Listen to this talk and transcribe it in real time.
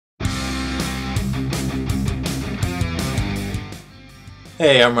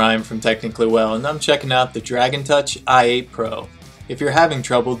Hey, I'm Ryan from Technically Well, and I'm checking out the Dragon Touch i8 Pro. If you're having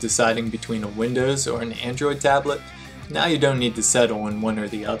trouble deciding between a Windows or an Android tablet, now you don't need to settle on one or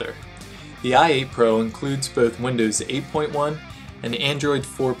the other. The i8 Pro includes both Windows 8.1 and Android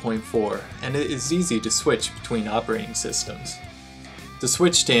 4.4, and it is easy to switch between operating systems. To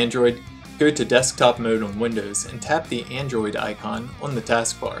switch to Android, go to Desktop Mode on Windows and tap the Android icon on the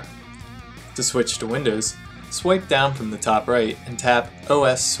taskbar. To switch to Windows, swipe down from the top right and tap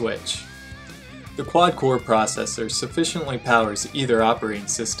OS Switch. The quad-core processor sufficiently powers either operating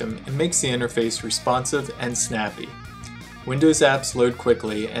system and makes the interface responsive and snappy. Windows apps load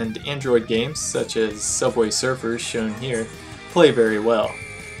quickly, and Android games, such as Subway Surfers shown here, play very well.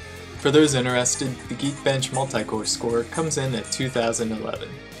 For those interested, the Geekbench multi-core score comes in at 2011.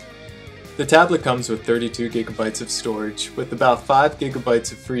 The tablet comes with 32 GB of storage, with about 5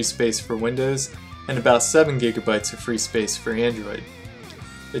 GB of free space for Windows and about 7 GB of free space for Android.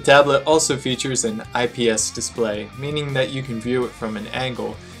 The tablet also features an IPS display, meaning that you can view it from an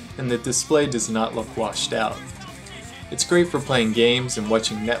angle and the display does not look washed out. It's great for playing games and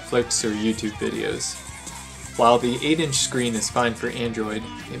watching Netflix or YouTube videos. While the 8-inch screen is fine for Android,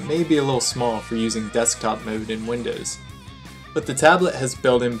 it may be a little small for using desktop mode in Windows. But the tablet has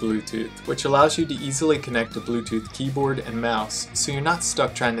built-in Bluetooth, which allows you to easily connect a Bluetooth keyboard and mouse, so you're not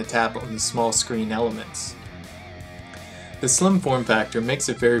stuck trying to tap on the small screen elements. The slim form factor makes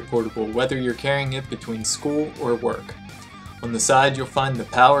it very portable whether you're carrying it between school or work. On the side you'll find the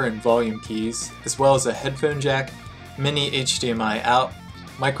power and volume keys, as well as a headphone jack, mini HDMI out,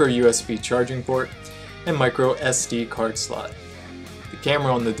 micro USB charging port, and micro SD card slot. The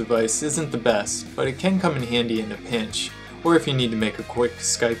camera on the device isn't the best, but it can come in handy in a pinch, or if you need to make a quick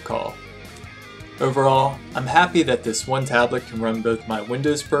Skype call. Overall, I'm happy that this one tablet can run both my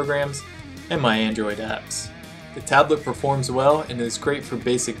Windows programs and my Android apps. The tablet performs well and is great for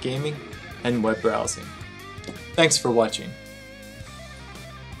basic gaming and web browsing. Thanks for watching.